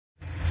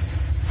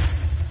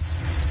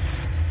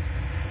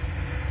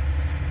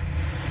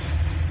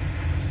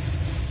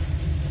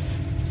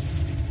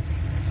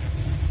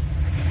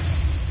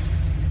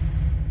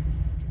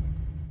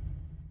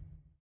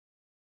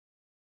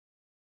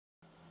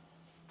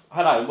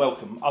Hello and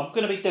welcome. I'm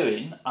going to be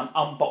doing an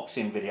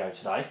unboxing video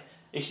today.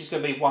 This is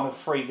going to be one of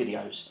 3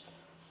 videos.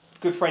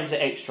 Good friends at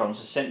XTRONS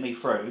have sent me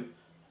through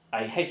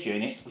a head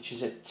unit which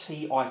is a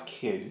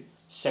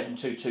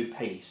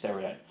TIQ722P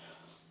stereo.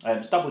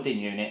 It's a double din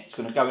unit. It's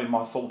going to go in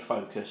my Ford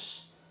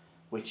Focus,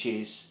 which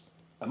is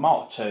a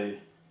Mark II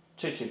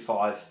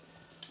 225.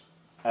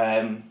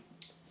 The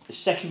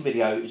second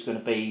video is going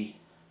to be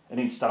an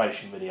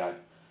installation video,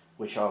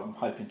 which I'm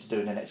hoping to do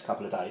in the next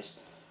couple of days.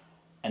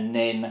 And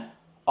then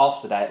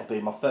after that it'll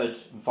be my third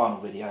and final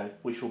video,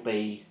 which will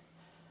be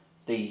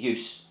the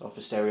use of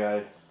the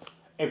stereo,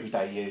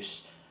 everyday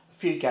use, a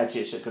few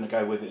gadgets that are going to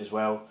go with it as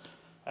well,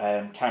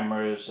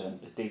 cameras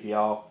and the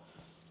DVR.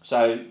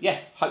 So yeah,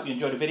 hope you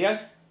enjoyed the video,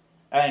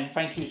 and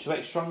thank you to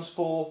XTRONS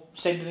for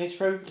sending this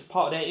through as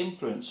part of their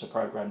influencer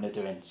program they're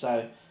doing.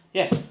 So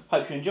yeah,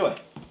 hope you enjoy.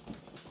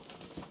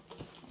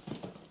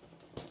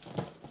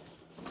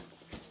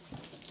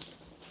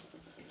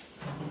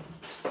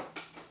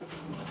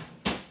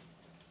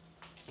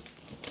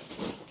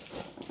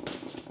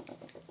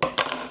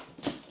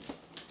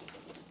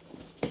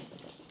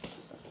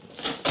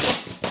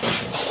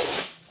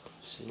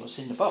 See what's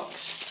in the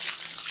box.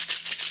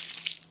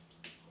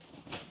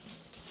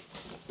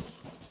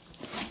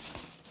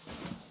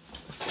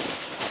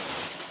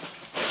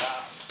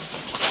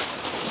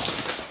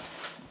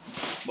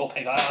 More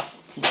paper.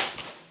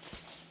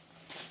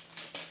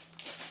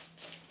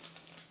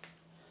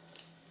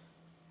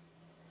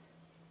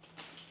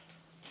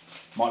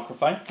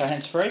 Microphone for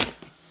hands-free.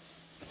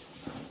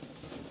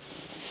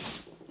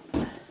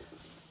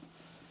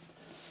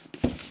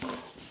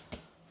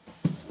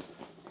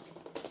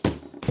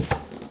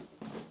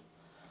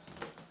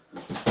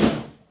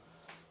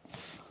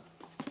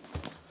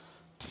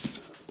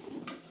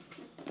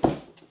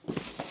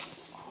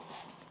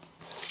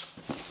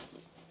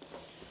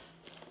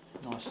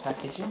 Nice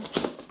packaging.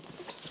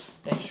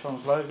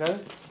 XTRONS logo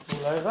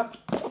all over.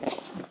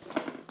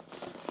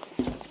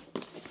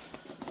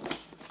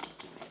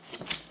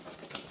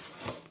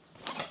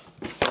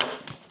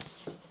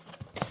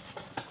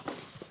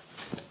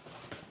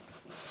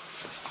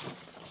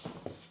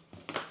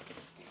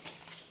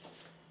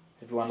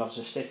 Everyone loves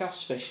a sticker,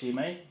 especially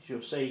me. As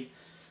you'll see,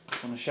 I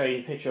want to show you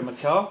a picture of my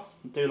car.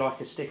 I do like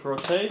a sticker or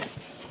two.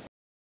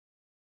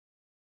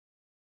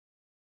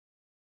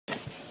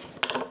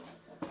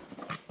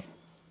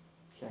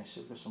 Okay,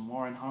 so we've got some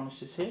wiring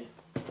harnesses here.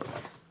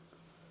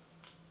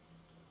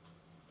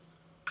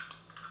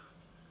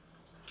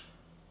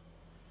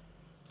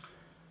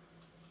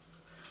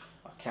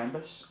 A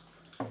canvas.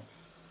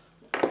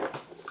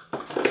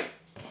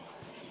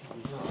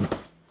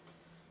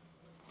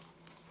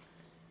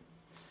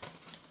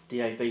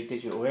 DAB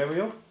digital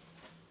aerial.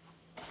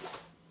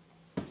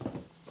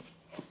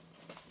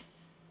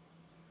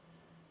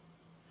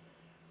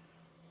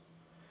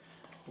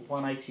 A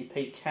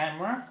 180p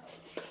camera.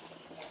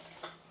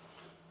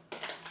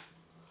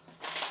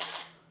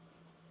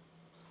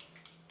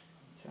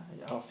 Okay,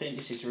 I think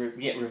this is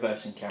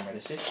reversing camera.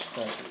 This is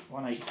so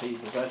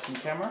 180p reversing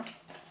camera.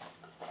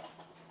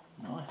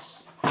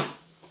 Nice.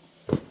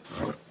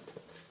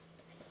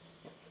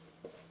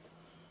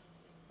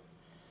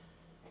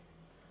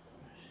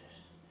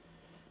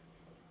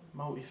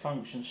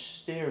 Multi-function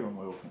steering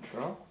wheel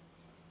control.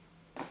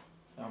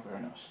 Oh,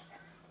 very nice.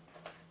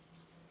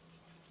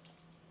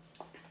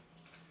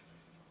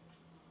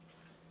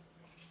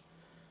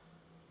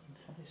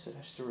 Okay, so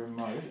that's the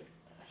remote.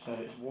 So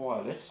it's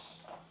wireless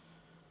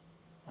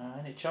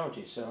and it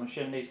charges. So I'm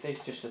assuming these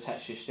just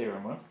attach to your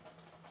steering wheel.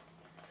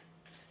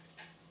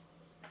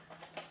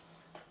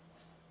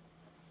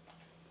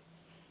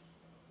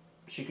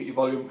 So you've got your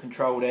volume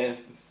control there,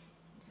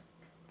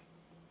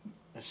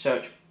 a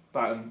search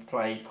button,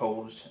 play,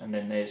 pause, and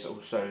then there's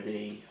also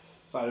the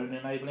phone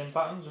enabling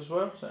buttons as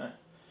well. So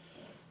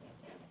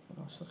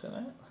let's look at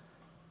that.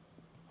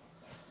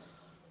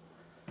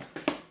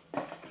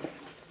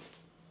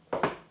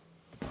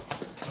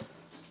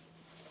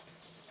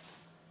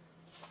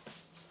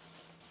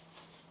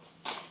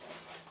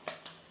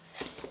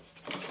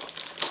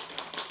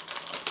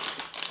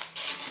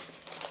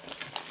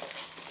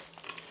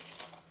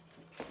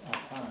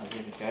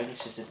 Here we go.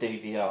 This is the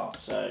DVR.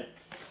 So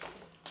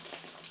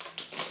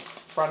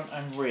front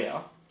and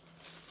rear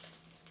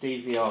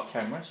DVR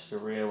cameras, the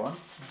rear one.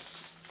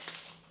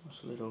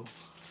 That's a little.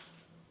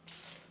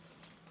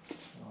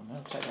 Oh no,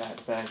 I'll take that out of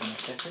the bag in a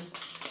second.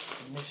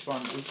 And this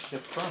one is the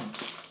front.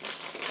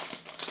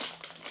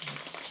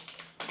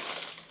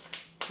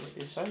 Get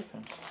this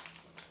open.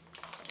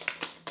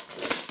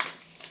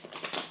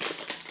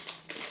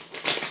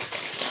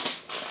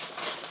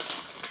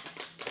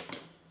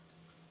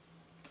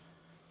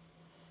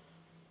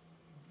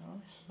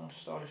 Nice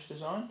stylish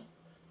design.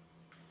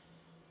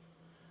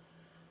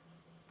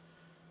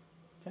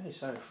 Okay,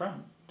 so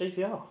front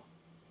DVR.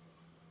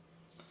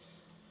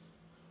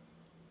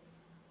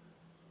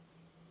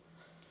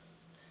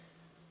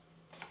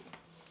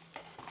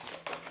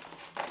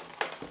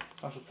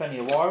 Nice with plenty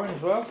of wiring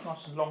as well,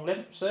 nice and long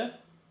lengths there.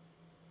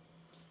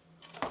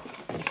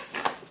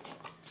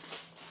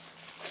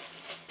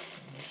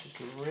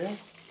 the rear.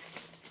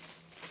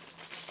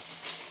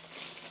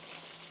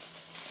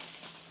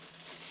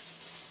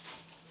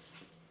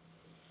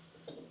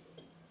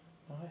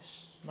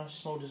 Nice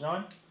small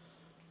design.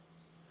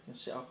 You can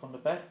sit up on the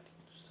back,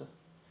 just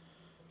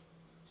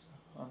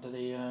under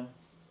the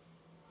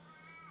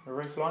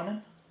roof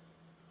lining.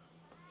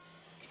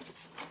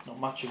 Not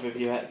much of a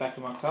view out the back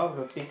of my car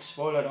with a big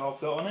spoiler that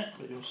I've got on it,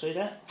 but you'll see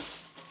that.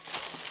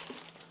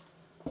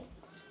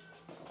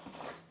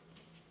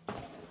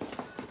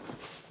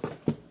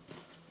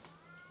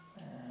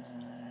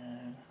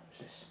 And what's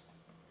this?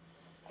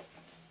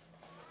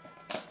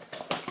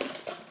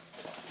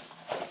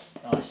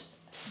 Nice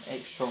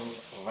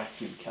XTRONS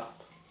vacuum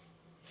cup.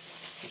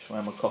 Just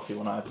for my coffee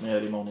when I have my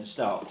early morning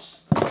starts.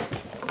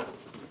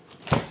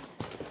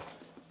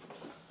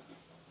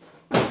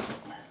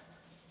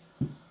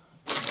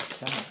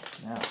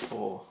 Now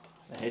for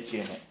the head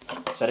unit.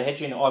 So the head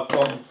unit I've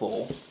gone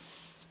for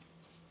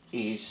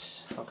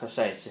is, like I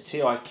say, it's a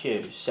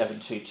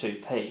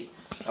TIQ722P.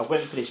 I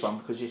went for this one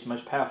because it's the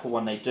most powerful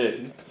one they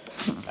do.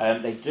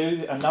 They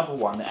do another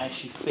one that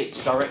actually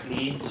fits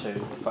directly into the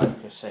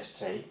Focus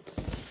ST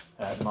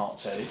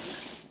Mark II.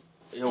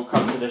 It all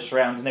comes with a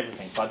surround and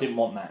everything, but I didn't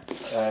want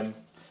that.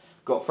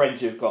 Got friends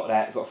who've got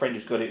that. Got a friend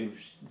who's got it,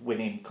 who's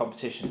winning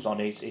competitions on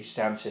his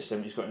sound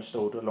system. He's got it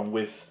installed along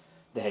with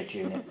the head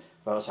unit.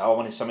 But I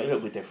wanted something a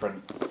little bit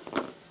different.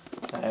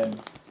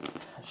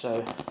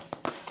 So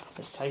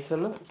let's take a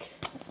look.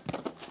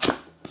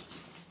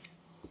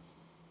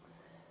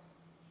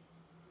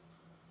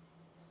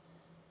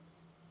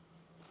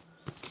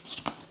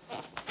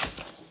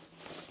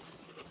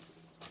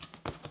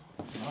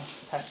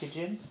 Nice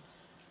packaging.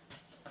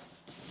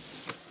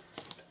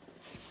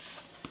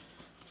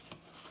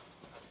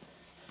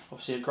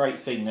 Obviously a great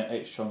thing that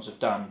XTRONS have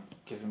done,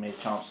 giving me a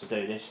chance to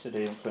do this for the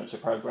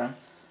influencer program.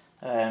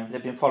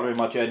 They've been following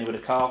my journey with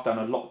the car. I've done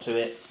a lot to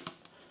it.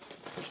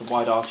 Put some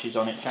wide arches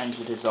on it, changed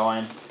the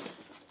design,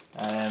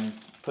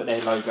 put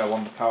their logo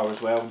on the car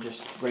as well, and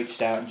just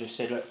reached out and just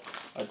said, look,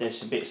 there's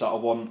some bits that I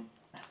want.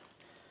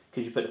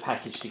 Could you put the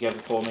package together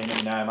for me and let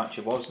me know how much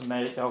it was? And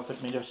they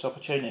offered me this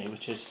opportunity,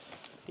 which is,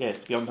 yeah,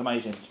 beyond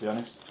amazing, to be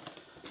honest.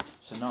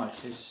 So nice.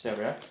 Here's the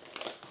stereo.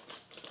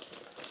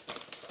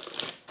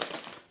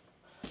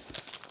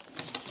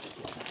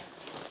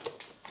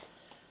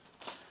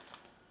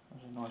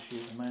 Nice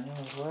user manual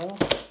as well.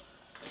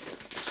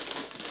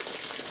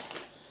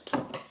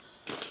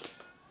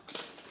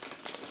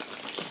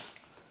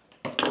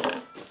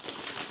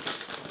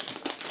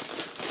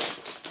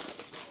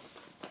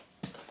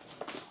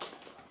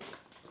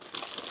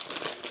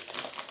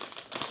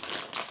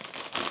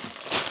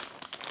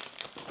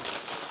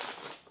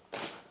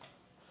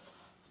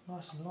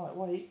 Nice and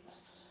lightweight,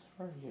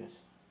 very good.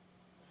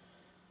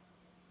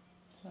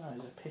 So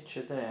there's a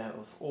picture there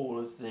of all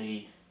of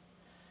the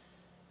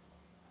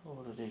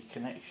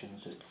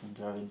connections that can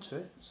go into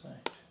it. So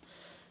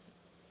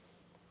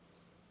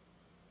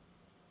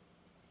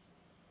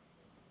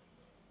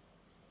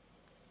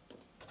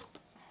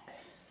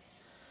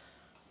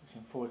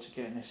looking forward to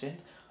getting this in.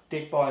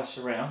 Did buy a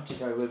surround to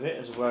go with it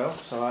as well,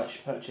 so I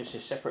actually purchased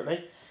this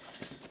separately.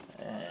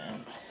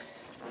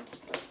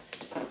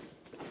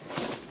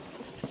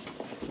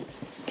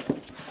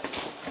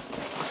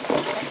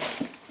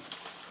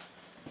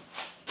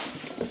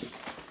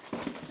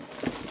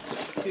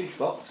 Huge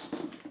box.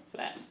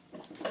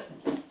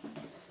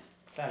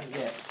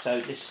 So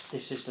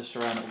this is the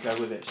surround that will go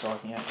with it, so I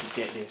can actually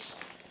get this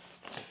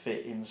to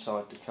fit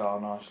inside the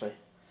car nicely.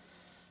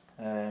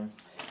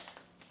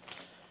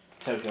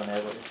 Tells you on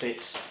there what it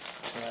fits.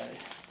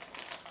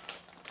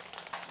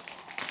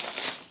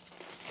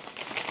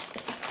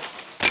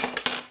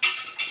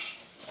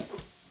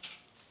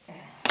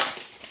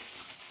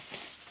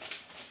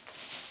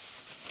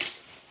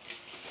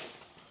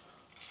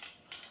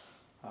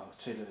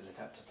 Two little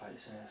adapter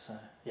plates there, so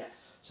yeah.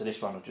 So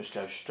this one will just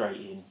go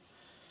straight in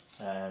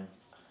and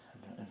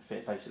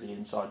fit basically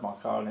inside my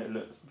car, and it'll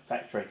look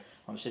factory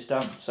once it's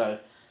done. So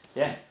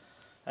yeah,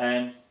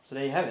 so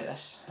there you have it.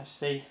 That's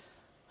the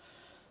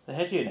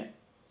head unit.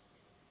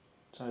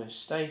 So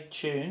stay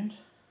tuned,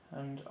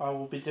 and I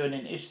will be doing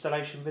an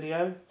installation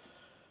video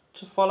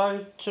to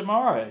follow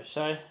tomorrow.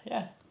 So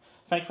yeah,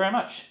 thank you very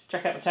much.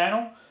 Check out the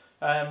channel.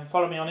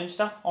 Follow me on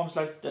Insta,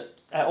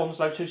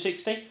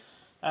 Onslow260.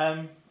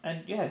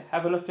 And yeah,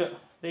 have a look at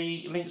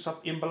the links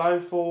up in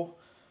below for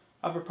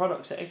other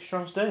products that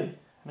XTRONS do.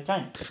 And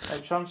again,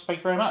 XTRONS, thank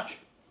you very much.